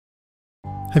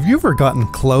Have you ever gotten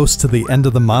close to the end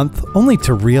of the month only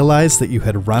to realize that you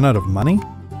had run out of money?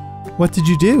 What did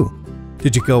you do?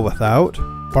 Did you go without?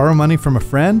 Borrow money from a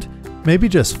friend? Maybe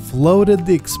just floated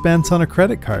the expense on a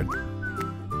credit card?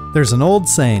 There's an old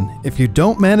saying, if you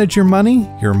don't manage your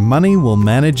money will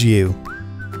manage you.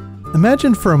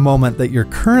 Imagine for a moment that your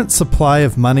current supply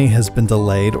of money has been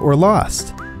delayed or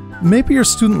lost. Maybe your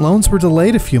student loans were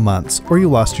delayed a few months, or you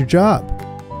lost your job.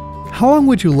 How long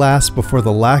would you last before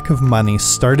the lack of money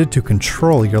started to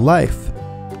control your life?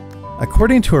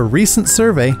 According to a recent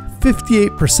survey,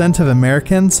 58% of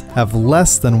Americans have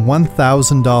less than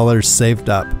 $1,000 saved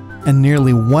up, and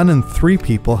nearly 1 in 3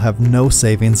 people have no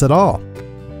savings at all.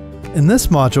 In this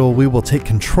module, we will take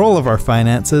control of our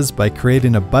finances by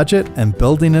creating a budget and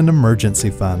building an emergency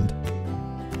fund.